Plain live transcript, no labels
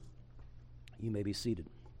You may be seated.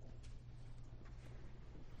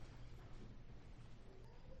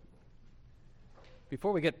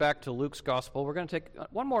 Before we get back to Luke's gospel, we're going to take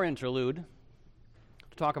one more interlude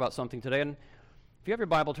to talk about something today. And if you have your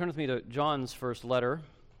Bible, turn with me to John's first letter,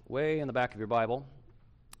 way in the back of your Bible,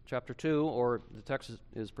 chapter 2, or the text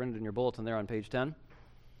is printed in your bulletin there on page 10.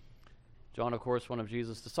 John, of course, one of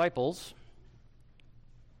Jesus' disciples,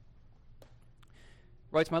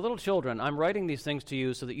 writes, "My little children, I'm writing these things to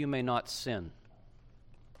you so that you may not sin.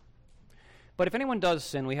 But if anyone does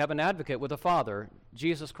sin, we have an advocate with the Father,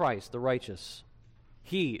 Jesus Christ, the righteous.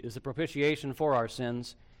 He is the propitiation for our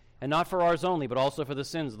sins, and not for ours only, but also for the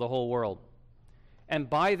sins of the whole world. And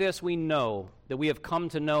by this we know that we have come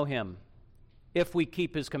to know him, if we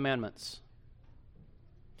keep his commandments.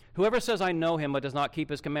 Whoever says, 'I know him,' but does not keep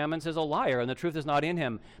his commandments is a liar, and the truth is not in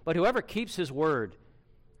him. But whoever keeps his word,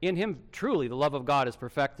 in him truly the love of God is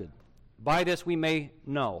perfected. By this we may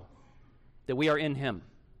know that we are in him.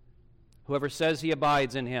 Whoever says he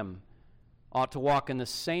abides in him ought to walk in the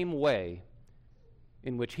same way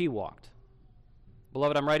in which he walked.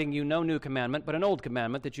 Beloved, I'm writing you no new commandment, but an old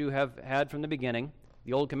commandment that you have had from the beginning.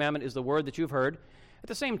 The old commandment is the word that you've heard. At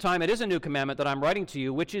the same time, it is a new commandment that I'm writing to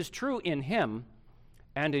you, which is true in him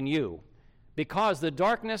and in you, because the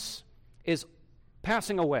darkness is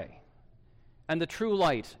passing away, and the true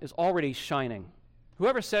light is already shining.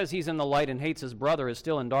 Whoever says he's in the light and hates his brother is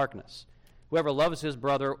still in darkness. Whoever loves his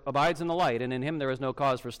brother abides in the light, and in him there is no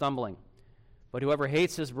cause for stumbling. But whoever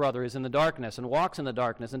hates his brother is in the darkness and walks in the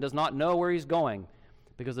darkness and does not know where he's going,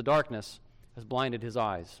 because the darkness has blinded his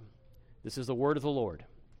eyes." This is the word of the Lord.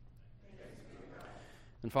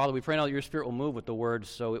 And Father, we pray now that your Spirit will move with the word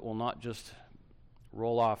so it will not just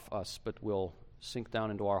roll off us, but will sink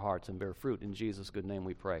down into our hearts and bear fruit. In Jesus' good name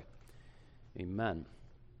we pray. Amen.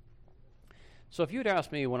 So if you'd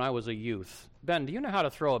asked me when I was a youth, "Ben, do you know how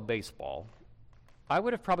to throw a baseball?" I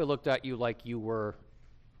would have probably looked at you like you were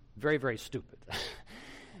very, very stupid.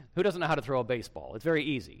 Who doesn't know how to throw a baseball? It's very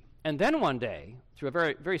easy. And then one day, through a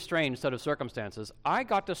very, very strange set of circumstances, I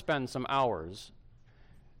got to spend some hours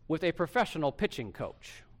with a professional pitching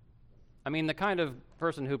coach. I mean, the kind of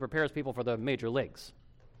person who prepares people for the major leagues.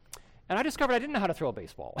 And I discovered I didn't know how to throw a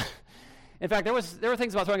baseball. In fact, there were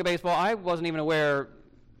things about throwing a baseball I wasn't even aware,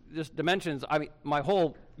 just dimensions. I mean, my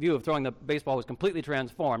whole view of throwing the baseball was completely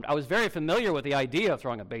transformed. I was very familiar with the idea of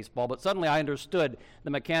throwing a baseball, but suddenly I understood the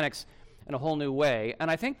mechanics in a whole new way. And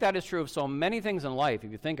I think that is true of so many things in life,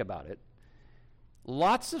 if you think about it.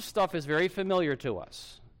 Lots of stuff is very familiar to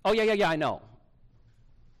us. Oh, yeah, I know.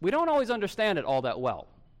 We don't always understand it all that well.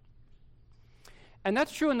 And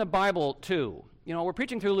that's true in the Bible, too. You know, we're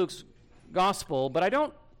preaching through Luke's gospel, but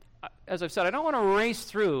as I've said, I don't want to race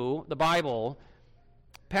through the Bible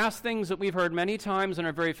past things that we've heard many times and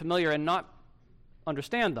are very familiar and not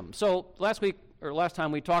understand them. So last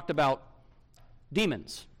time we talked about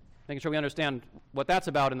demons, making sure we understand what that's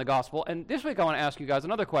about in the gospel. And this week I want to ask you guys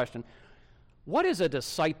another question. What is a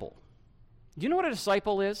disciple? Do you know what a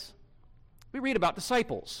disciple is? We read about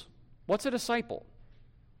disciples. What's a disciple?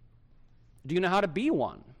 Do you know how to be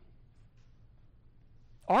one?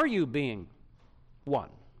 Are you being one?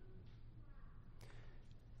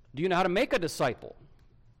 Do you know how to make a disciple?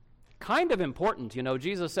 Kind of important, you know.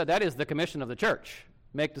 Jesus said that is the commission of the church.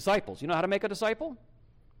 Make disciples. You know how to make a disciple?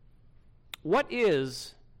 What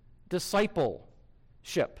is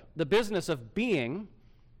discipleship? The business of being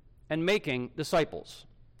and making disciples.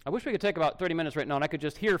 I wish we could take about 30 minutes right now and I could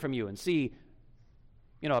just hear from you and see,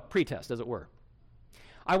 a pretest, as it were.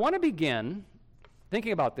 I want to begin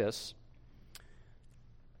thinking about this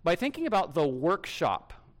by thinking about the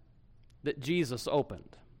workshop that Jesus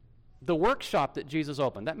opened. The workshop that Jesus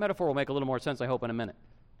opened. That metaphor will make a little more sense, I hope, in a minute.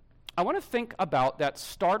 I want to think about that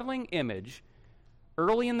startling image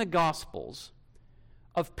early in the Gospels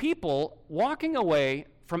of people walking away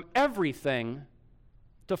from everything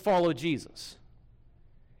to follow Jesus.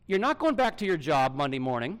 You're not going back to your job Monday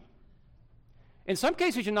morning. In some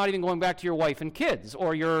cases, you're not even going back to your wife and kids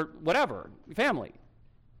or your whatever, family,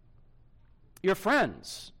 your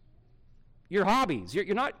friends, your hobbies.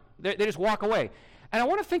 You're not, they just walk away. And I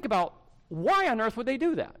want to think about why on earth would they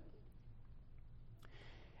do that?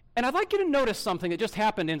 And I'd like you to notice something that just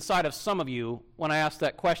happened inside of some of you when I asked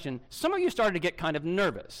that question. Some of you started to get kind of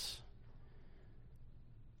nervous.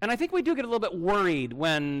 And I think we do get a little bit worried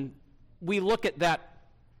when we look at that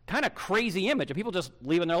kind of crazy image of people just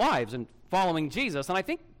leaving their lives and following Jesus. And I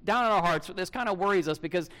think down in our hearts, this kind of worries us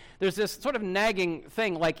because there's this sort of nagging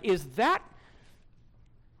thing like,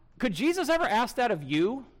 could Jesus ever ask that of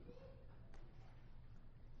you?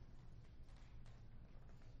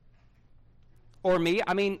 Or me?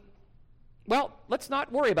 I mean, well, let's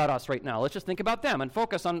not worry about us right now. Let's just think about them and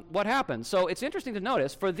focus on what happened. So it's interesting to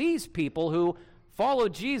notice, for these people who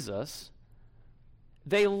followed Jesus,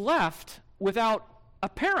 they left without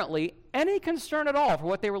apparently any concern at all for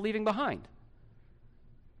what they were leaving behind.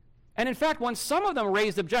 And in fact, when some of them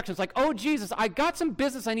raised objections like, oh, Jesus, I got some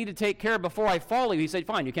business I need to take care of before I follow you, he said,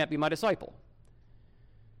 fine, you can't be my disciple.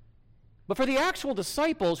 But for the actual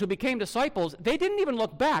disciples who became disciples, they didn't even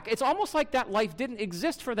look back. It's almost like that life didn't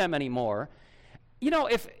exist for them anymore. You know,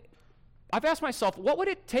 if I've asked myself, what would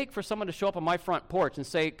it take for someone to show up on my front porch and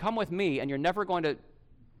say, come with me, and you're never going to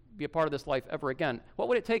be a part of this life ever again? What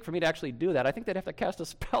would it take for me to actually do that? I think they'd have to cast a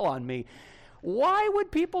spell on me. Why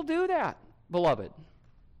would people do that, beloved?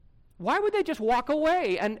 Why would they just walk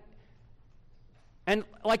away? And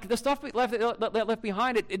like the stuff left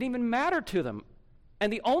behind, it didn't even matter to them.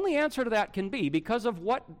 And the only answer to that can be, because of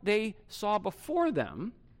what they saw before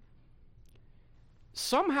them,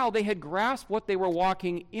 somehow they had grasped what they were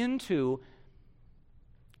walking into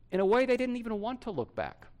in a way they didn't even want to look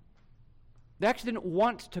back. They actually didn't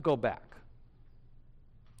want to go back.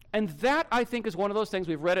 And that, I think, is one of those things,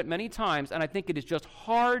 we've read it many times, and I think it is just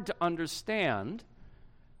hard to understand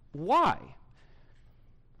why.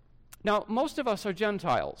 Now, most of us are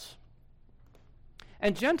Gentiles.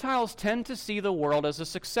 And Gentiles tend to see the world as a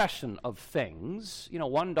succession of things, you know,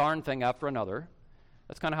 one darn thing after another.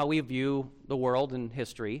 That's kind of how we view the world and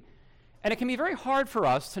history. And it can be very hard for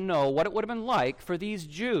us to know what it would have been like for these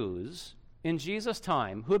Jews in Jesus'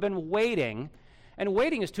 time who had been waiting, and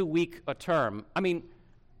waiting is too weak a term, I mean,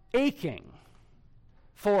 aching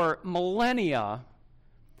for millennia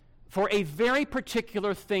for a very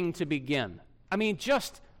particular thing to begin. I mean,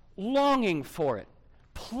 just longing for it.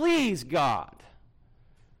 Please, God,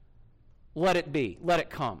 let it be, let it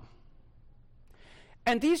come.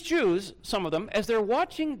 And these Jews, some of them, as they're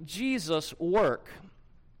watching Jesus work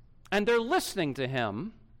and they're listening to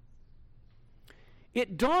him,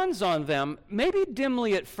 it dawns on them, maybe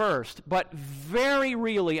dimly at first, but very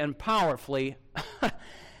really and powerfully,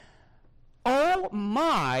 oh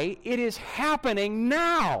my, it is happening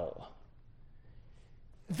now.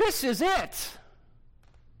 This is it.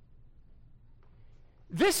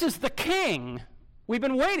 This is the king we've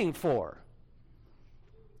been waiting for.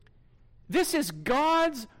 This is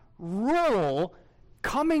God's rule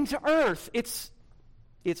coming to earth. It's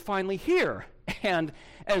finally here. And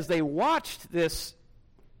as they watched this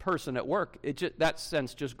person at work, that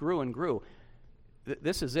sense just grew and grew.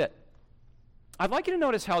 This is it. I'd like you to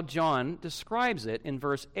notice how John describes it in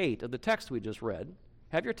verse 8 of the text we just read.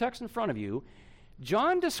 Have your text in front of you.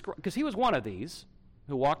 John describes, because he was one of these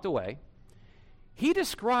who walked away, he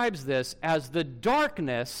describes this as the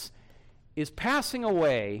darkness is passing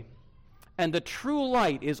away and the true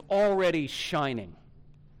light is already shining.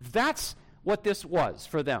 That's what this was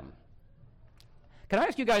for them. Can I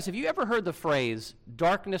ask you guys, have you ever heard the phrase,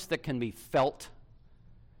 darkness that can be felt?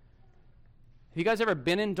 Have you guys ever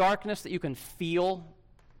been in darkness that you can feel,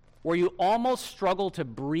 where you almost struggle to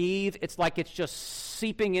breathe? It's like it's just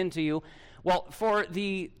seeping into you. Well, for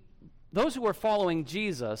those who were following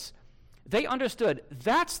Jesus, they understood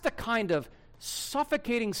that's the kind of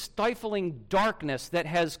suffocating, stifling darkness that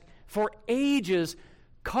has for ages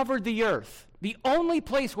covered the earth. The only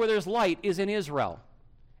place where there's light is in Israel.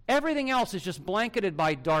 Everything else is just blanketed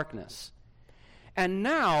by darkness. And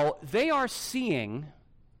now they are seeing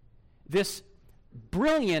this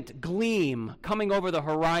brilliant gleam coming over the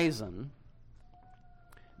horizon.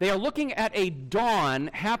 They are looking at a dawn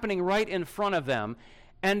happening right in front of them.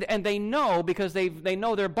 And they know, because they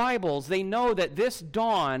know their Bibles, they know that this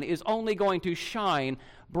dawn is only going to shine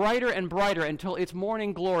brighter and brighter until its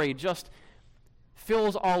morning glory just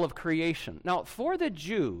fills all of creation. Now, for the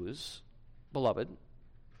Jews, beloved,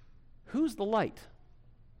 who's the light?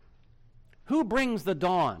 Who brings the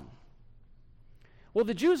dawn? Well,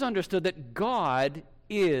 the Jews understood that God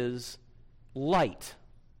is light.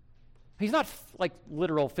 He's not like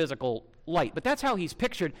literal physical light, but that's how he's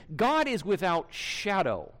pictured. God is without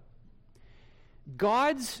shadow.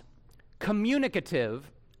 God's communicative,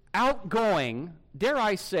 outgoing, dare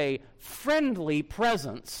I say, friendly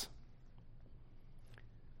presence.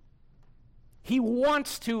 He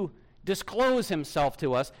wants to disclose himself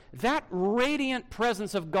to us. That radiant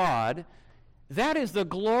presence of God, that is the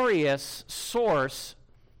glorious source,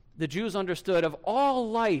 the Jews understood, of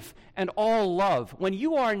all life and all love. When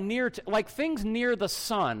you are near to, like things near the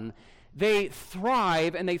sun, they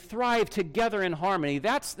thrive, and they thrive together in harmony.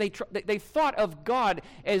 They thought of God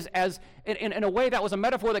as in a way that was a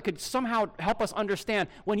metaphor that could somehow help us understand.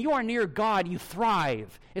 When you are near God, you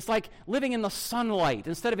thrive. It's like living in the sunlight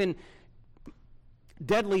instead of in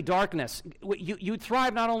deadly darkness. You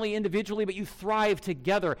thrive not only individually, but you thrive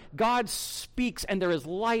together. God speaks, and there is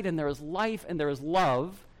light, and there is life, and there is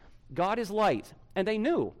love. God is light, and they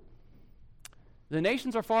knew. The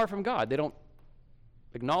nations are far from God. They don't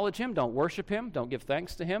acknowledge him, don't worship him, don't give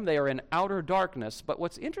thanks to him. They are in outer darkness. But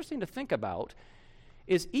what's interesting to think about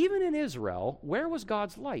is even in Israel, where was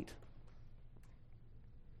God's light?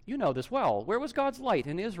 You know this well. Where was God's light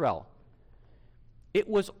in Israel? It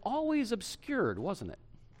was always obscured, wasn't it?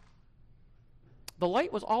 The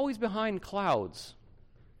light was always behind clouds,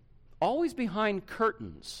 always behind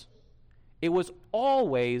curtains. It was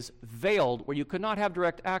always veiled where you could not have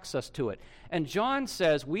direct access to it. And John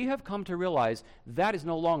says we have come to realize that is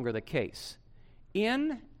no longer the case.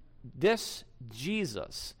 In this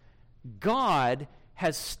Jesus, God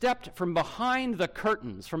has stepped from behind the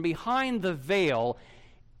curtains, from behind the veil,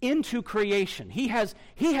 into creation. He has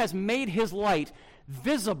made his light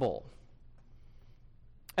visible.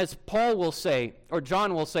 As Paul will say, or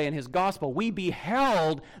John will say in his gospel, we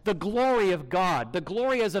beheld the glory of God, the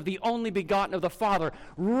glory as of the only begotten of the Father,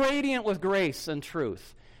 radiant with grace and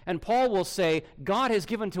truth. And Paul will say, God has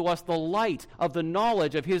given to us the light of the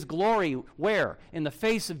knowledge of his glory, where? In the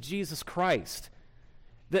face of Jesus Christ.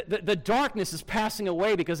 The darkness is passing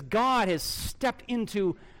away because God has stepped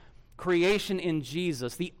into creation in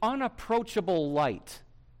Jesus. The unapproachable light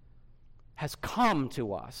has come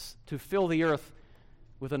to us to fill the earth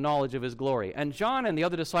with the knowledge of his glory. And John and the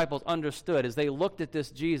other disciples understood as they looked at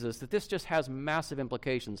this Jesus that this just has massive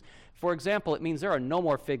implications. For example, it means there are no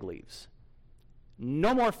more fig leaves.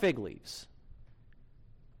 No more fig leaves.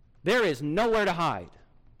 There is nowhere to hide.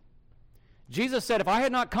 Jesus said, if I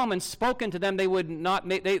had not come and spoken to them, they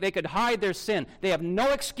could hide their sin. They have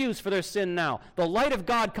no excuse for their sin now. The light of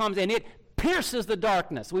God comes and it pierces the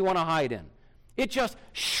darkness we want to hide in. It just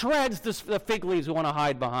shreds the fig leaves we want to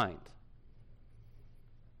hide behind.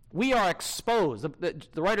 We are exposed.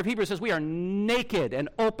 The writer of Hebrews says we are naked and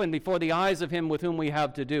open before the eyes of him with whom we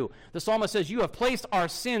have to do. The psalmist says, you have placed our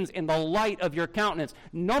sins in the light of your countenance.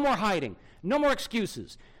 No more hiding. No more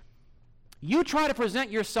excuses. You try to present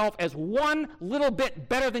yourself as one little bit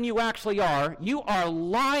better than you actually are, you are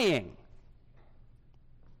lying.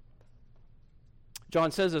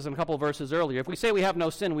 John says this in a couple of verses earlier. If we say we have no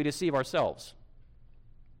sin, we deceive ourselves.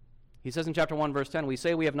 He says in chapter 1, verse 10, we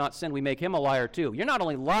say we have not sinned, we make him a liar too. You're not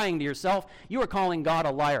only lying to yourself, you are calling God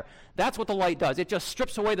a liar. That's what the light does. It just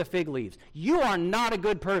strips away the fig leaves. You are not a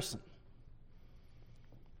good person.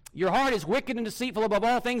 Your heart is wicked and deceitful above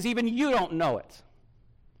all things, even you don't know it.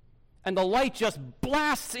 And the light just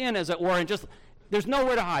blasts in, as it were, and just, there's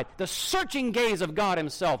nowhere to hide. The searching gaze of God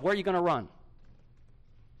himself. Where are you going to run?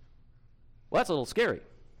 Well, that's a little scary.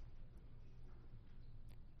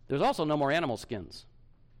 There's also no more animal skins.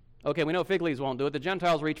 Okay, we know fig leaves won't do it. The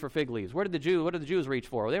Gentiles reach for fig leaves. What did the Jews reach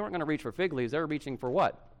for? Well, they weren't going to reach for fig leaves. They were reaching for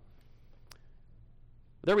what?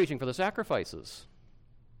 They're reaching for the sacrifices.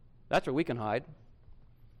 That's where we can hide.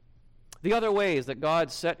 The other ways that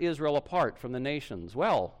God set Israel apart from the nations.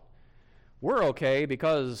 Well, we're okay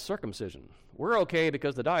because circumcision. We're okay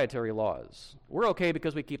because the dietary laws. We're okay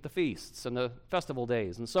because we keep the feasts and the festival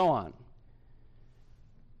days and so on.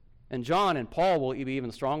 And John and Paul will be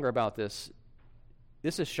even stronger about this.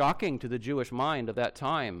 This is shocking to the Jewish mind of that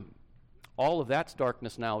time. All of that's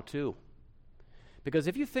darkness now too. Because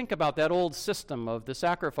if you think about that old system of the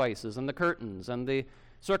sacrifices and the curtains and the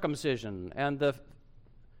circumcision and the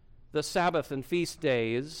Sabbath and feast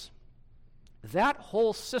days, that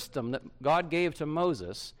whole system that God gave to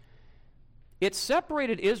Moses, it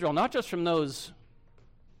separated Israel not just from those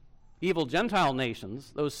evil Gentile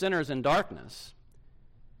nations, those sinners in darkness.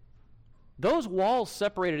 Those walls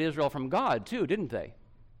separated Israel from God too, didn't they?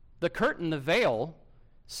 The curtain, the veil,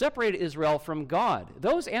 separated Israel from God.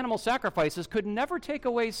 Those animal sacrifices could never take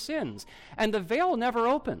away sins, and the veil never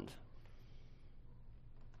opened.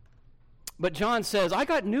 But John says, I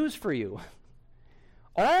got news for you.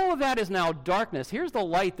 All of that is now darkness. Here's the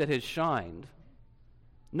light that has shined.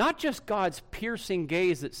 Not just God's piercing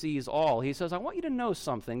gaze that sees all. He says, I want you to know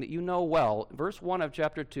something that you know well. Verse 1 of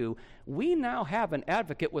chapter 2, we now have an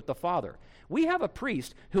advocate with the Father. We have a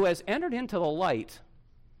priest who has entered into the light.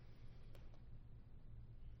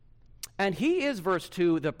 And he is, verse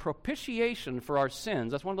 2, the propitiation for our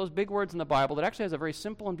sins. That's one of those big words in the Bible that actually has a very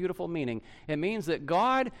simple and beautiful meaning. It means that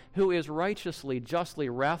God, who is righteously, justly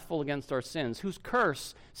wrathful against our sins, whose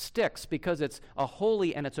curse sticks because it's a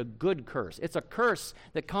holy and it's a good curse. It's a curse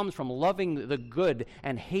that comes from loving the good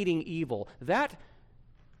and hating evil. That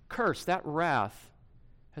curse, that wrath,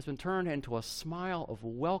 has been turned into a smile of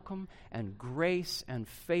welcome and grace and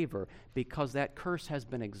favor because that curse has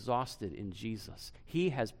been exhausted in Jesus. He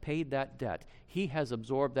has paid that debt. He has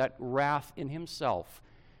absorbed that wrath in himself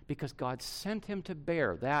because God sent him to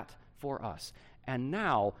bear that for us. And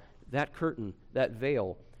now that curtain, that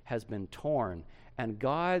veil, has been torn, and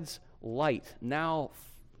God's light now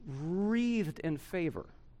wreathed in favor.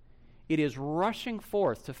 It is rushing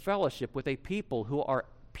forth to fellowship with a people who are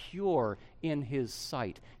pure in his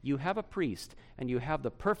sight. You have a priest, and you have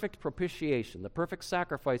the perfect propitiation, the perfect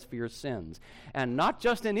sacrifice for your sins. And not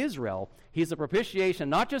just in Israel, he's a propitiation,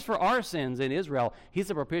 not just for our sins in Israel, he's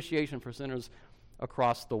a propitiation for sinners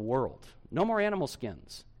across the world. No more animal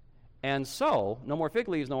skins. And so, no more fig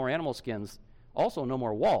leaves, no more animal skins, also no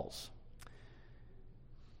more walls.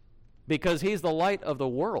 Because he's the light of the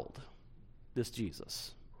world, this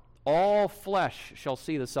Jesus. All flesh shall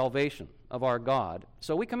see the salvation of our God.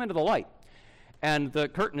 So we come into the light, and the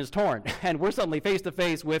curtain is torn, and we're suddenly face to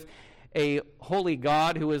face with a holy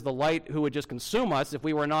God who is the light, who would just consume us if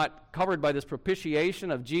we were not covered by this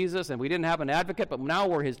propitiation of Jesus and we didn't have an advocate, but now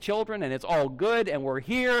we're his children and it's all good and we're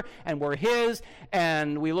here and we're his,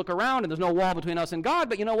 and we look around and there's no wall between us and God,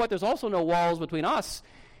 but you know what? There's also no walls between us.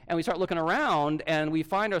 And we start looking around and we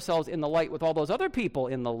find ourselves in the light with all those other people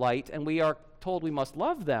in the light, and we are told we must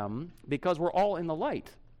love them because we're all in the light.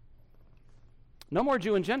 No more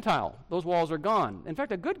Jew and Gentile. Those walls are gone. In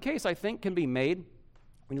fact, a good case, I think, can be made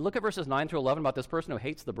when you look at verses 9 through 11 about this person who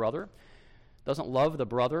hates the brother, doesn't love the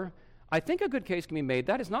brother. I think a good case can be made.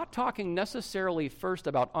 That is not talking necessarily first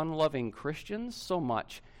about unloving Christians so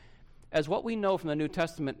much as what we know from the New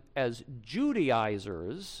Testament as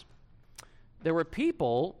Judaizers. There were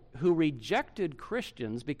people who rejected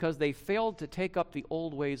Christians because they failed to take up the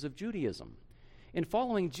old ways of Judaism. In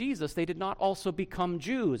following Jesus, they did not also become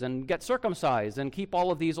Jews and get circumcised and keep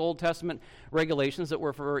all of these Old Testament regulations that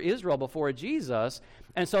were for Israel before Jesus.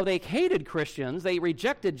 And so they hated Christians. They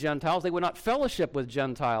rejected Gentiles. They would not fellowship with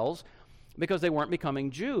Gentiles because they weren't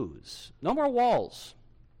becoming Jews. No more walls.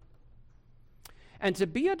 And to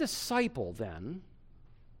be a disciple, then,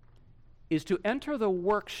 is to enter the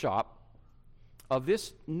workshop of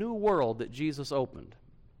this new world that Jesus opened.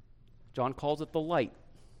 John calls it the light.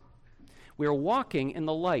 We are walking in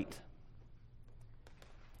the light.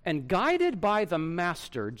 And guided by the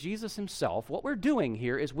Master, Jesus himself, what we're doing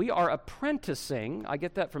here is we are apprenticing. I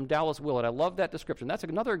get that from Dallas Willett. I love that description. That's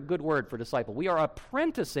another good word for disciple. We are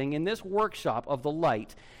apprenticing in this workshop of the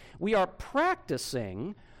light. We are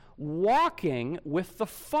practicing walking with the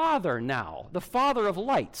Father now, the Father of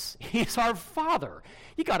lights. He's our Father.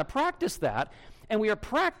 You got to practice that. And we are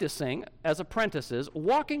practicing, as apprentices,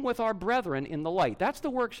 walking with our brethren in the light. That's the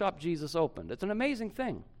workshop Jesus opened. It's an amazing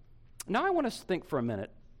thing. Now I want us to think for a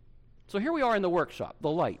minute. So here we are in the workshop, the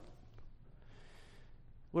light.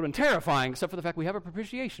 It would have been terrifying, except for the fact we have a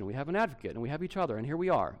propitiation, we have an advocate, and we have each other, and here we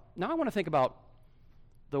are. Now I want to think about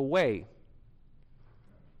the way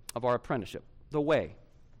of our apprenticeship, the way.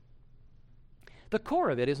 The core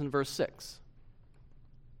of it is in verse 6.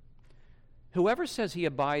 Whoever says he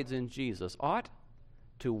abides in Jesus ought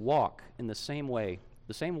to walk in the same way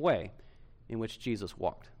in which Jesus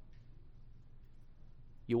walked.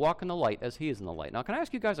 You walk in the light as he is in the light. Now, can I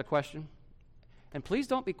ask you guys a question? And please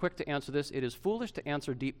don't be quick to answer this. It is foolish to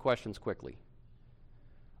answer deep questions quickly.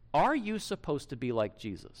 Are you supposed to be like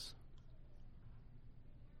Jesus?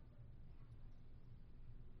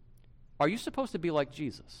 Are you supposed to be like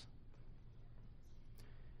Jesus?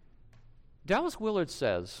 Dallas Willard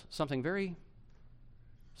says something very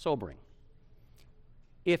sobering.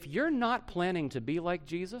 If you're not planning to be like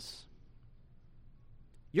Jesus,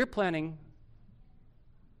 you're planning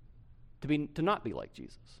to not be like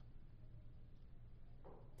Jesus.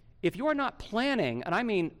 If you are not planning, and I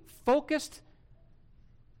mean focused,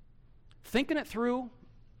 thinking it through,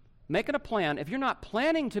 making a plan, if you're not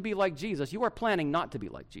planning to be like Jesus, you are planning not to be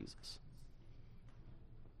like Jesus.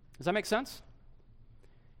 Does that make sense?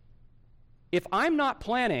 If I'm not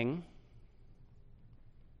planning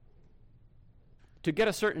to get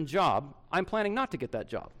a certain job, I'm planning not to get that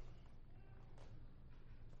job.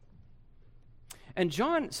 And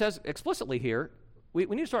John says explicitly here, we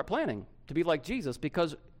need to start planning to be like Jesus,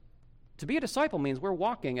 because to be a disciple means we're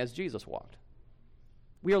walking as Jesus walked.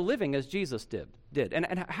 We are living as Jesus did.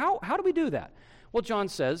 And how do we do that? Well, John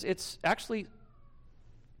says it's actually,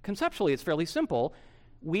 conceptually, it's fairly simple.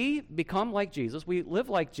 We become like Jesus, we live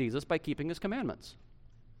like Jesus by keeping his commandments.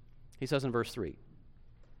 He says in verse 3,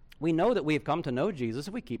 we know that we have come to know Jesus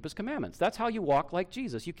if we keep his commandments. That's how you walk like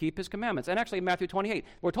Jesus. You keep his commandments. And actually in Matthew 28,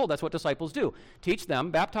 we're told that's what disciples do. Teach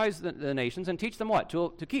them, baptize the nations, and teach them what?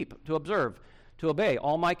 To keep, to observe, to obey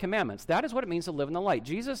all my commandments. That is what it means to live in the light.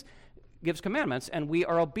 Jesus gives commandments, and we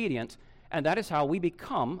are obedient, and that is how we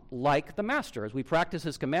become like the Master. As we practice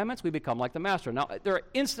his commandments, we become like the Master. Now, there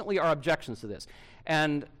instantly are objections to this.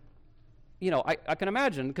 And, I can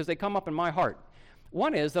imagine, because they come up in my heart.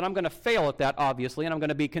 One is that I'm going to fail at that, obviously, and I'm going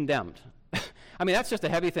to be condemned. I mean, that's just a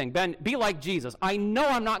heavy thing. Ben, be like Jesus. I know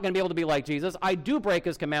I'm not going to be able to be like Jesus. I do break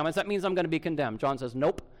his commandments. That means I'm going to be condemned. John says,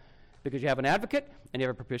 nope, because you have an advocate and you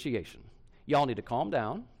have a propitiation. Y'all need to calm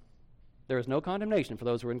down. There is no condemnation for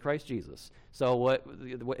those who are in Christ Jesus. So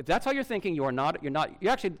if that's how you're thinking, you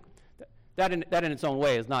actually, that in its own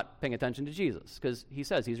way is not paying attention to Jesus, because he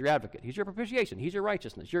says he's your advocate. He's your propitiation. He's your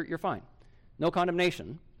righteousness. You're fine. No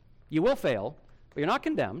condemnation. You will fail, but you're not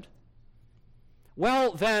condemned.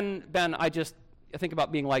 Well, then, Ben, I think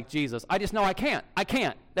about being like Jesus. I just know I can't.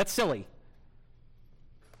 That's silly.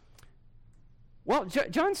 Well,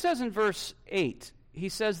 John says in verse 8, he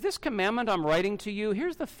says, this commandment I'm writing to you,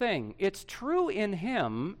 here's the thing. It's true in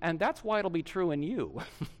him, and that's why it'll be true in you.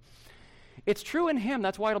 It's true in him,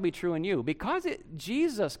 that's why it'll be true in you. Because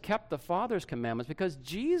Jesus kept the Father's commandments, because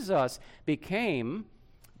Jesus became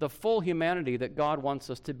the full humanity that God wants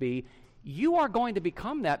us to be, you are going to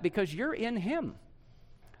become that because you're in him.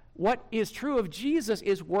 What is true of Jesus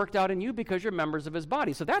is worked out in you because you're members of his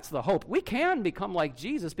body. So that's the hope. We can become like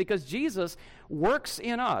Jesus because Jesus works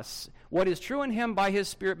in us. What is true in him by his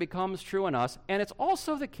Spirit becomes true in us. And it's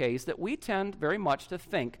also the case that we tend very much to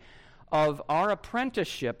think of our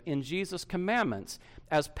apprenticeship in Jesus' commandments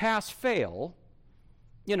as pass-fail,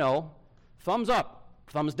 thumbs up,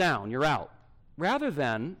 thumbs down, you're out, rather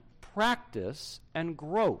than practice and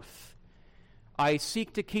growth. I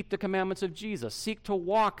seek to keep the commandments of Jesus, seek to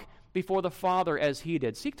walk before the Father as he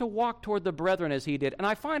did, seek to walk toward the brethren as he did, and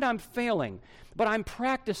I find I'm failing, but I'm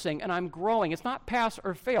practicing and I'm growing. It's not pass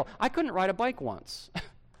or fail. I couldn't ride a bike once.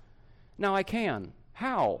 Now I can.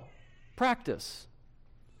 How? Practice.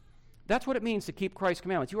 That's what it means to keep Christ's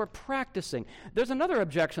commandments. You are practicing. There's another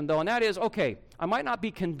objection, though, and that is, okay, I might not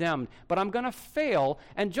be condemned, but I'm going to fail.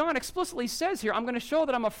 And John explicitly says here, I'm going to show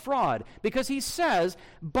that I'm a fraud, because he says,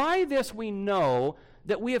 by this we know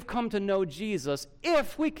that we have come to know Jesus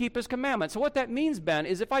if we keep his commandments. So what that means, Ben,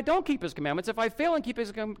 is if I don't keep his commandments, if I fail and keep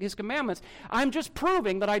his commandments, I'm just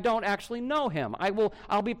proving that I don't actually know him.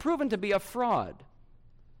 I'll be proven to be a fraud.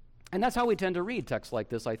 And that's how we tend to read texts like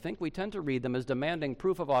this, I think. We tend to read them as demanding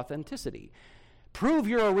proof of authenticity. Prove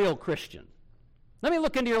you're a real Christian. Let me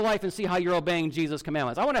look into your life and see how you're obeying Jesus'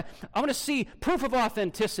 commandments. I want to see proof of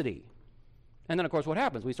authenticity. And then, of course, what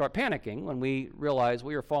happens? We start panicking when we realize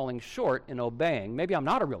we are falling short in obeying. Maybe I'm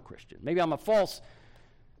not a real Christian. Maybe I'm false.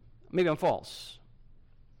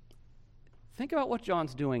 Think about what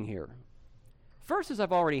John's doing here. First, as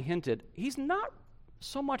I've already hinted, he's not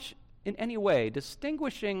so much in any way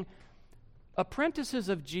distinguishing apprentices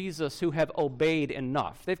of Jesus who have obeyed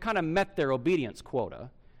enough. They've kind of met their obedience quota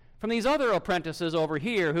from these other apprentices over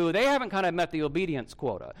here who they haven't kind of met the obedience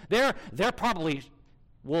quota. They're probably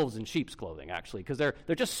wolves in sheep's clothing, actually, because they're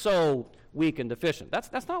just so weak and deficient.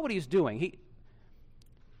 That's not what he's doing.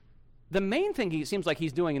 The main thing he seems like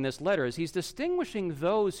he's doing in this letter is he's distinguishing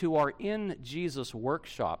those who are in Jesus'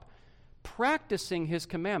 workshop, practicing his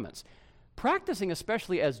commandments. Practicing,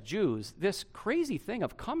 especially as Jews, this crazy thing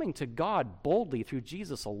of coming to God boldly through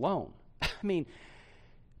Jesus alone. I mean,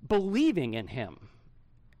 believing in him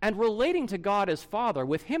and relating to God as Father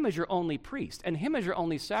with him as your only priest and him as your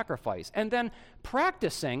only sacrifice. And then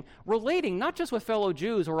practicing, relating not just with fellow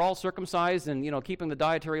Jews who are all circumcised and, keeping the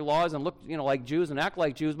dietary laws and look, like Jews and act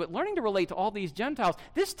like Jews, but learning to relate to all these Gentiles.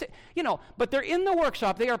 But they're in the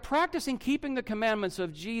workshop. They are practicing keeping the commandments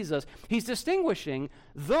of Jesus. He's distinguishing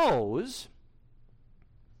those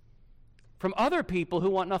from other people who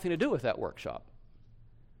want nothing to do with that workshop.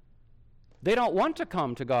 They don't want to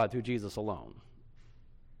come to God through Jesus alone.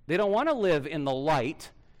 They don't want to live in the light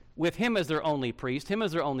with him as their only priest, him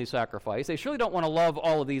as their only sacrifice. They surely don't want to love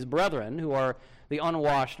all of these brethren who are the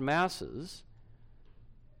unwashed masses.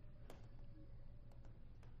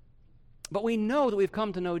 But we know that we've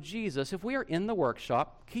come to know Jesus if we are in the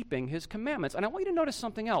workshop keeping his commandments. And I want you to notice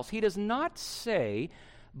something else. He does not say,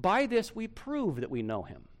 by this we prove that we know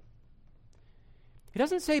him. He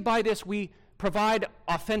doesn't say, by this we provide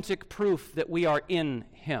authentic proof that we are in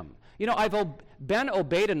him. Ben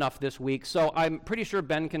obeyed enough this week, so I'm pretty sure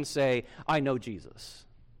Ben can say, I know Jesus.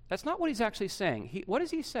 That's not what he's actually saying. What does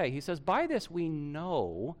he say? He says, by this we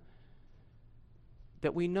know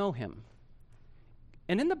that we know him.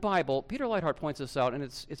 And in the Bible, Peter Leithart points this out, and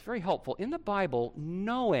it's very helpful. In the Bible,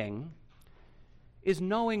 knowing is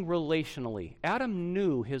knowing relationally. Adam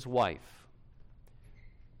knew his wife.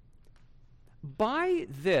 By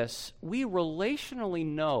this, we relationally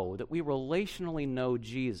know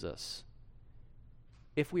Jesus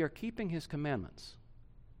if we are keeping his commandments.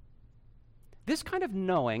 This kind of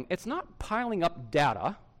knowing, it's not piling up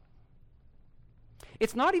data.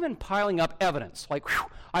 It's not even piling up evidence. Like, whew,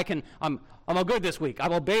 I'm all good this week.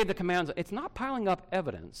 I've obeyed the commands. It's not piling up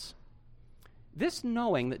evidence. This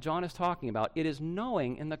knowing that John is talking about, it is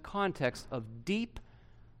knowing in the context of deep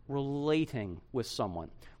relating with someone.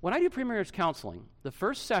 When I do premarriage counseling, the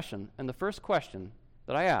first session and the first question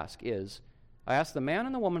that I ask is, I ask the man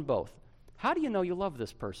and the woman both, how do you know you love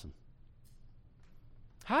this person?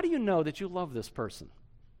 How do you know that you love this person?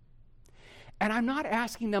 And I'm not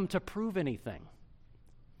asking them to prove anything.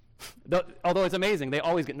 Although it's amazing, they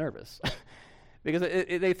always get nervous. Because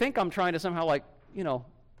they think I'm trying to somehow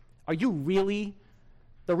are you really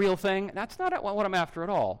the real thing? That's not what I'm after at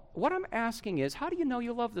all. What I'm asking is, how do you know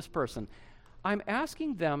you love this person? I'm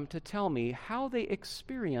asking them to tell me how they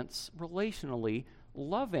experience relationally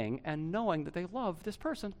loving and knowing that they love this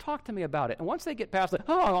person. Talk to me about it. And once they get past this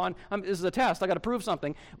is a test, I got to prove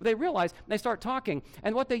something, they realize, they start talking.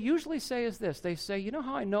 And what they usually say is this. They say, you know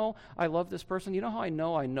how I know I love this person? You know how I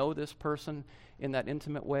know this person in that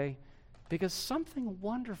intimate way? Because something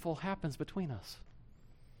wonderful happens between us.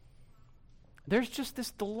 There's just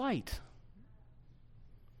this delight.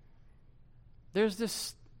 There's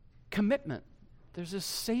this commitment. There's this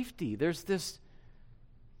safety. There's this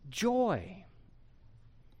joy.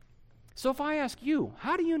 So if I ask you,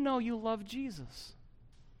 how do you know you love Jesus?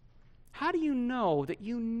 How do you know that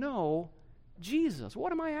you know Jesus?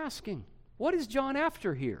 What am I asking? What is John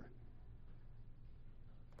after here?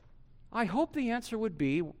 I hope the answer would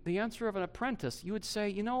be the answer of an apprentice. You would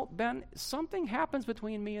say, Ben, something happens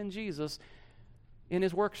between me and Jesus in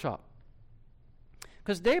his workshop.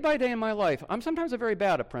 Because day by day in my life, I'm sometimes a very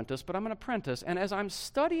bad apprentice, but I'm an apprentice, and as I'm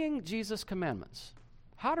studying Jesus' commandments,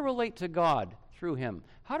 how to relate to God through him,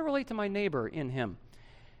 how to relate to my neighbor in him,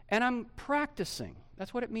 and I'm practicing.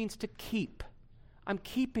 That's what it means to keep. I'm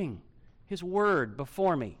keeping his word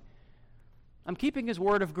before me. I'm keeping his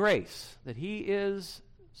word of grace, that he is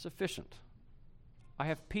sufficient. I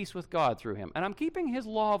have peace with God through him. And I'm keeping his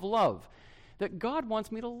law of love, that God wants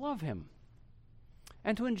me to love him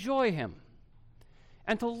and to enjoy him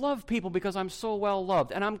and to love people because I'm so well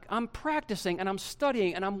loved. And I'm practicing and I'm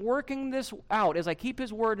studying and I'm working this out as I keep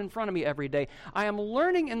his word in front of me every day. I am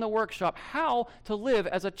learning in the workshop how to live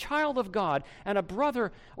as a child of God and a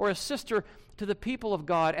brother or a sister to the people of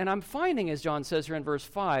God. And I'm finding, as John says here in verse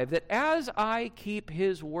 5, that as I keep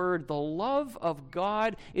his word, the love of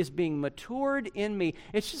God is being matured in me.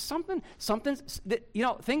 It's just something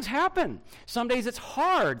that, things happen. Some days it's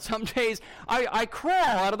hard. Some days I crawl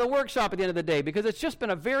out of the workshop at the end of the day because it's just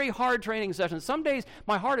been a very hard training session. Some days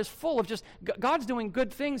my heart is full of just, God's doing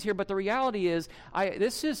good things here, but the reality is,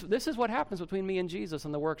 this is what happens between me and Jesus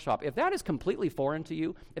in the workshop. If that is completely foreign to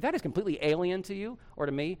you, if that is completely alien to you or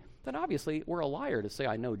to me, then obviously we're a liar to say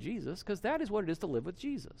I know Jesus, because that is what it is to live with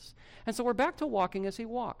Jesus. And so we're back to walking as he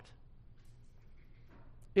walked.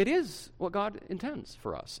 It is what God intends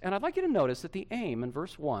for us. And I'd like you to notice that the aim in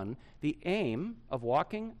verse 1, the aim of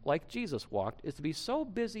walking like Jesus walked, is to be so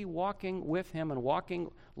busy walking with him and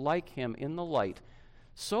walking like him in the light,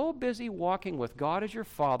 so busy walking with God as your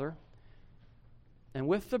Father and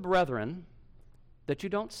with the brethren that you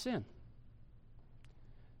don't sin.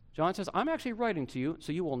 John says, I'm actually writing to you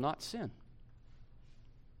so you will not sin.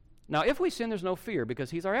 Now, if we sin, there's no fear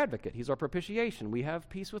because he's our advocate. He's our propitiation. We have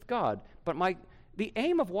peace with God. But the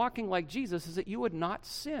aim of walking like Jesus is that you would not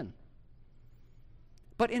sin.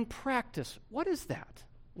 But in practice, what is that?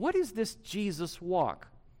 What is this Jesus walk?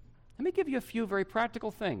 Let me give you a few very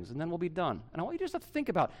practical things, and then we'll be done. And I want you just to think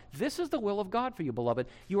about, this is the will of God for you, beloved.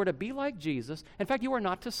 You are to be like Jesus. In fact, you are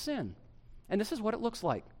not to sin. And this is what it looks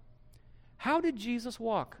like. How did Jesus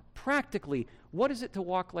walk? Practically, what is it to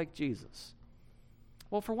walk like Jesus?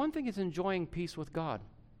 Well, for one thing, it's enjoying peace with God.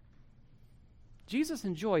 Jesus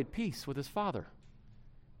enjoyed peace with his Father.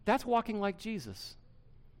 That's walking like Jesus.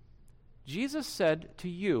 Jesus said to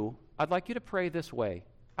you, I'd like you to pray this way,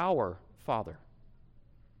 our Father.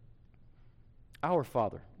 Our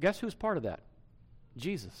Father. Guess who's part of that?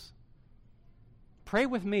 Jesus. Pray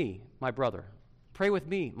with me, my brother. Pray with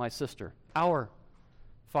me, my sister. Our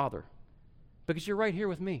Father. Because you're right here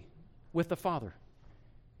with me, with the Father.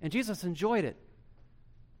 And Jesus enjoyed it.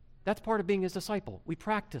 That's part of being his disciple. We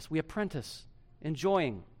practice, we apprentice,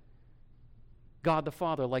 enjoying God the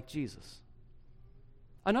Father like Jesus.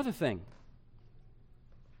 Another thing,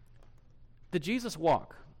 the Jesus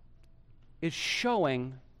walk is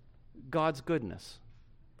showing God's goodness.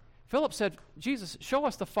 Philip said, Jesus, show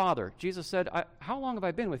us the Father. Jesus said, how long have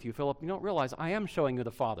I been with you, Philip? You don't realize I am showing you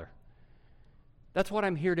the Father. That's what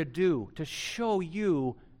I'm here to do, to show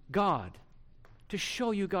you God, to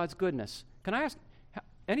show you God's goodness. Can I ask,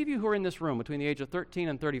 any of you who are in this room between the age of 13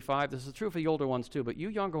 and 35, this is true for the older ones too, but you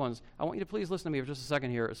younger ones, I want you to please listen to me for just a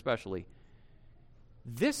second here especially.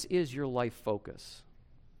 This is your life focus.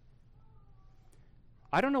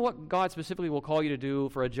 I don't know what God specifically will call you to do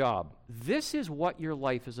for a job. This is what your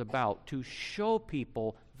life is about, to show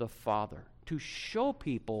people the Father, to show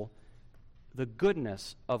people the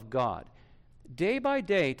goodness of God. Day by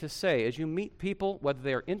day to say, as you meet people, whether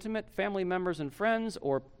they are intimate family members and friends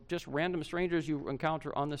or just random strangers you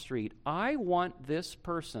encounter on the street, I want this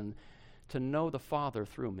person to know the Father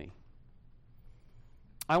through me.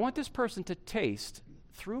 I want this person to taste,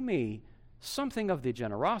 through me, something of the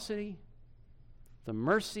generosity, the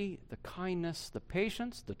mercy, the kindness, the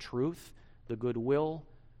patience, the truth, the goodwill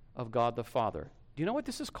of God the Father. Do you know what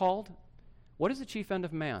this is called? What is the chief end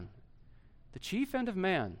of man? The chief end of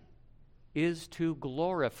man is to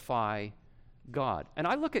glorify God. And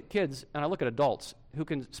I look at kids and I look at adults who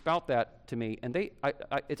can spout that to me, and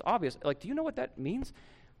it's obvious. Like, do you know what that means?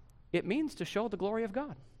 It means to show the glory of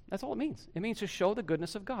God. That's all it means. It means to show the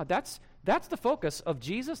goodness of God. That's the focus of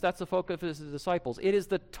Jesus. That's the focus of his disciples. It is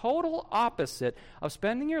the total opposite of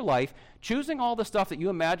spending your life choosing all the stuff that you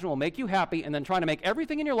imagine will make you happy and then trying to make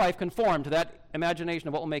everything in your life conform to that imagination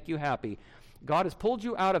of what will make you happy. God has pulled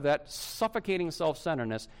you out of that suffocating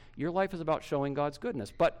self-centeredness. Your life is about showing God's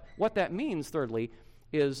goodness. But what that means, thirdly,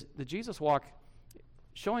 is the Jesus walk,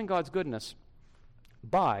 showing God's goodness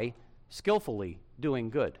by skillfully doing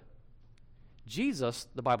good. Jesus,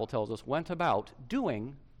 the Bible tells us, went about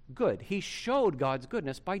doing good. He showed God's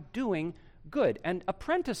goodness by doing good. And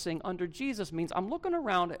apprenticing under Jesus means I'm looking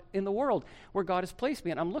around in the world where God has placed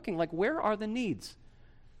me, and I'm looking like, where are the needs?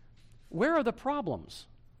 Where are the problems?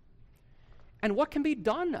 And what can be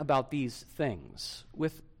done about these things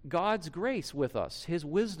with God's grace with us, his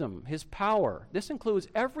wisdom, his power? This includes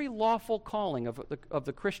every lawful calling of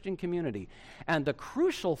the Christian community. And the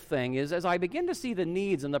crucial thing is, as I begin to see the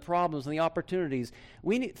needs and the problems and the opportunities,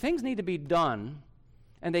 things need to be done,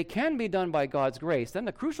 and they can be done by God's grace. Then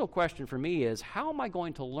the crucial question for me is, how am I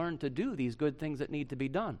going to learn to do these good things that need to be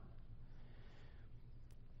done?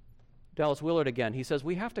 Dallas Willard again, he says,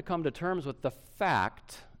 we have to come to terms with the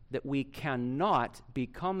fact that we cannot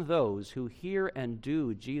become those who hear and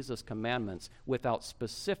do Jesus' commandments without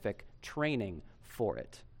specific training for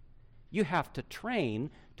it. You have to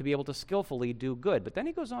train to be able to skillfully do good. But then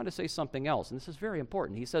he goes on to say something else, and this is very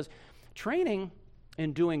important. He says, training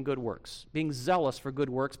in doing good works, being zealous for good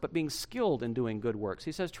works, but being skilled in doing good works.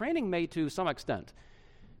 He says, training may to some extent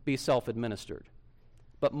be self-administered,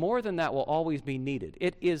 but more than that will always be needed.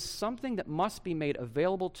 It is something that must be made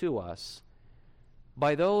available to us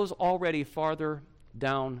by those already farther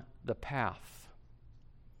down the path.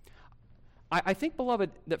 I think, beloved,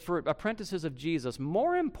 that for apprentices of Jesus,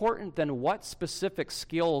 more important than what specific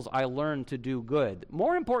skills I learn to do good,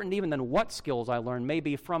 more important even than what skills I learn, may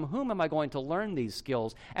be from whom am I going to learn these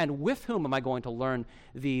skills, and with whom am I going to learn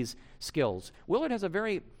these skills. Willard has a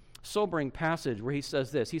very sobering passage where he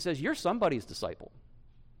says this. He says, you're somebody's disciple.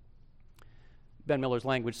 Ben Miller's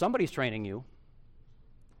language, somebody's training you.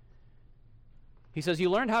 He says, you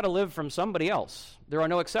learned how to live from somebody else. There are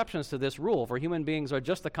no exceptions to this rule, for human beings are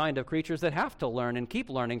just the kind of creatures that have to learn and keep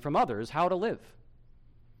learning from others how to live.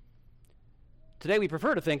 Today we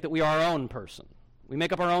prefer to think that we are our own person. We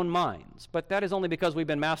make up our own minds, but that is only because we've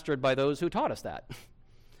been mastered by those who taught us that.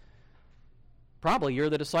 Probably you're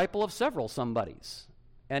the disciple of several somebodies,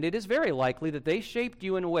 and it is very likely that they shaped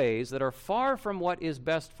you in ways that are far from what is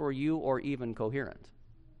best for you or even coherent.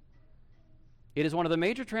 It is one of the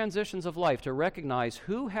major transitions of life to recognize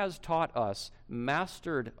who has taught us,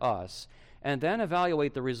 mastered us, and then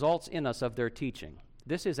evaluate the results in us of their teaching.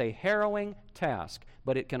 This is a harrowing task,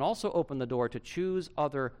 but it can also open the door to choose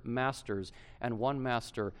other masters, and one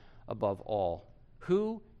master above all.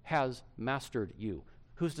 Who has mastered you?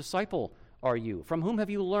 Whose disciple are you? From whom have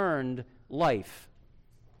you learned life?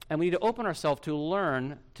 And we need to open ourselves to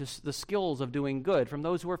learn the skills of doing good from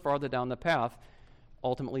those who are farther down the path,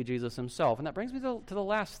 ultimately Jesus himself. And that brings me to the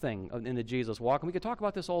last thing in the Jesus walk. And we could talk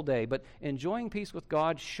about this all day, but enjoying peace with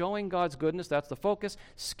God, showing God's goodness, that's the focus.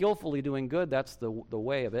 Skillfully doing good, that's the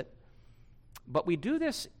way of it. But we do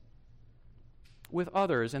this with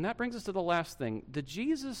others, and that brings us to the last thing. The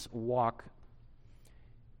Jesus walk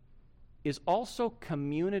is also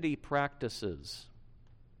community practices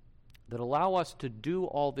that allow us to do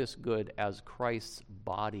all this good as Christ's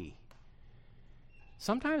body.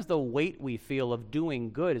 Sometimes the weight we feel of doing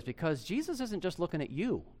good is because Jesus isn't just looking at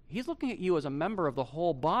you. He's looking at you as a member of the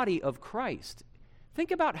whole body of Christ.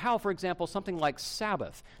 Think about how, for example, something like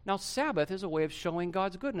Sabbath. Now, Sabbath is a way of showing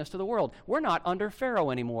God's goodness to the world. We're not under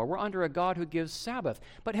Pharaoh anymore. We're under a God who gives Sabbath.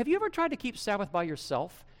 But have you ever tried to keep Sabbath by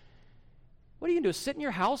yourself? What are you going to do, sit in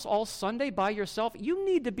your house all Sunday by yourself? You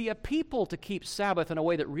need to be a people to keep Sabbath in a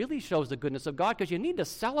way that really shows the goodness of God, because you need to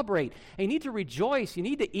celebrate, and you need to rejoice, you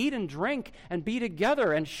need to eat and drink and be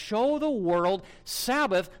together and show the world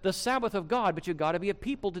Sabbath, the Sabbath of God, but you've got to be a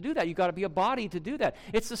people to do that. You've got to be a body to do that.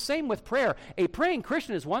 It's the same with prayer. A praying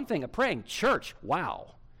Christian is one thing, a praying church,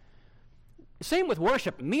 wow. Same with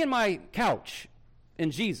worship, me and my couch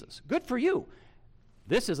in Jesus. Good for you.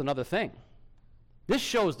 This is another thing. This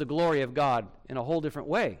shows the glory of God in a whole different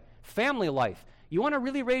way. Family life. You want to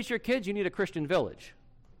really raise your kids, you need a Christian village.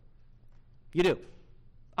 You do.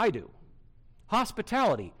 I do.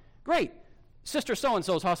 Hospitality. Great. Sister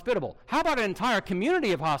so-and-so is hospitable. How about an entire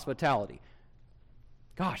community of hospitality?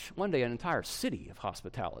 Gosh, one day an entire city of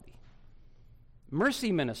hospitality.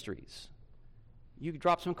 Mercy ministries. You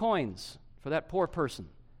drop some coins for that poor person.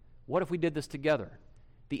 What if we did this together?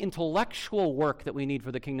 The intellectual work that we need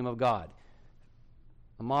for the kingdom of God.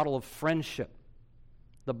 A model of friendship,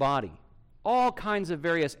 the body, all kinds of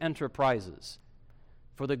various enterprises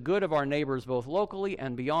for the good of our neighbors, both locally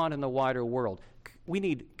and beyond in the wider world. We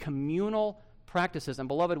need communal practices, and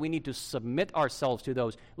beloved, we need to submit ourselves to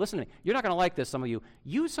those. Listen to me, you're not going to like this, some of you.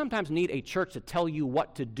 You sometimes need a church to tell you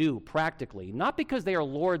what to do practically, not because they are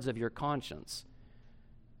lords of your conscience,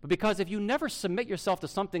 but because if you never submit yourself to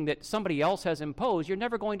something that somebody else has imposed, you're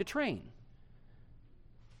never going to train.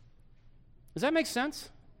 Does that make sense?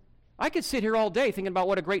 I could sit here all day thinking about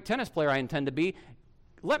what a great tennis player I intend to be.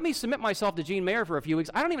 Let me submit myself to Gene Mayer for a few weeks.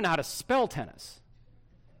 I don't even know how to spell tennis.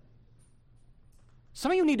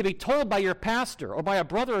 Some of you need to be told by your pastor or by a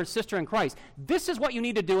brother or sister in Christ, this is what you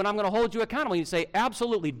need to do, and I'm going to hold you accountable. You say,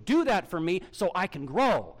 absolutely, do that for me so I can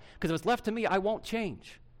grow. Because if it's left to me, I won't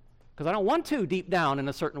change. Because I don't want to deep down in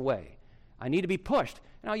a certain way. I need to be pushed.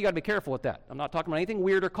 Now, you got to be careful with that. I'm not talking about anything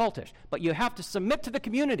weird or cultish. But you have to submit to the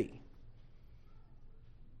community,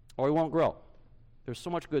 or we won't grow. There's so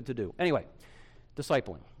much good to do. Anyway,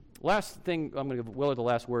 discipling. Last thing, I'm going to give Willard the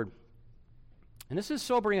last word. And this is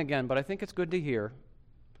sobering again, but I think it's good to hear.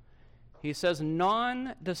 He says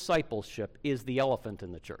non-discipleship is the elephant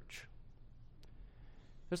in the church.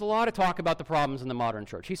 There's a lot of talk about the problems in the modern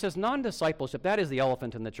church. He says non-discipleship, that is the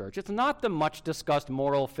elephant in the church. It's not the much-discussed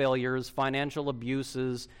moral failures, financial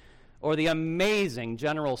abuses, or the amazing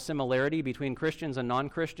general similarity between Christians and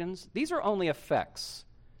non-Christians. These are only effects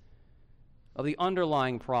of the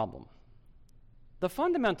underlying problem. The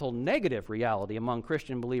fundamental negative reality among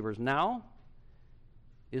Christian believers now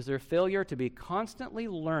is their failure to be constantly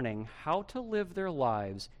learning how to live their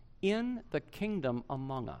lives in the kingdom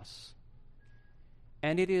among us.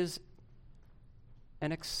 And it is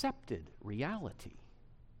an accepted reality.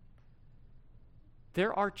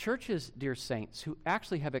 There are churches, dear saints, who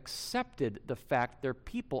actually have accepted the fact their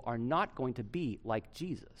people are not going to be like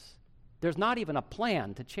Jesus. There's not even a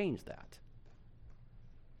plan to change that.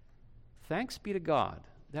 Thanks be to God,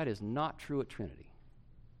 that is not true at Trinity.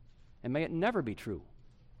 And may it never be true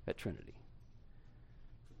at Trinity.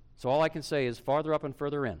 So all I can say is farther up and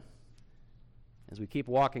further in, as we keep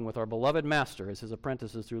walking with our beloved Master as his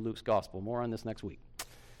apprentices through Luke's gospel. More on this next week.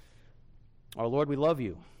 Our Lord, we love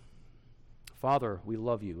you. Father, we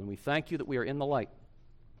love you, and we thank you that we are in the light.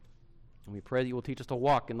 And we pray that you will teach us to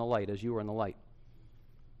walk in the light as you are in the light,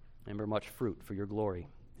 and bear much fruit for your glory.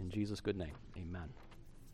 In Jesus' good name, amen.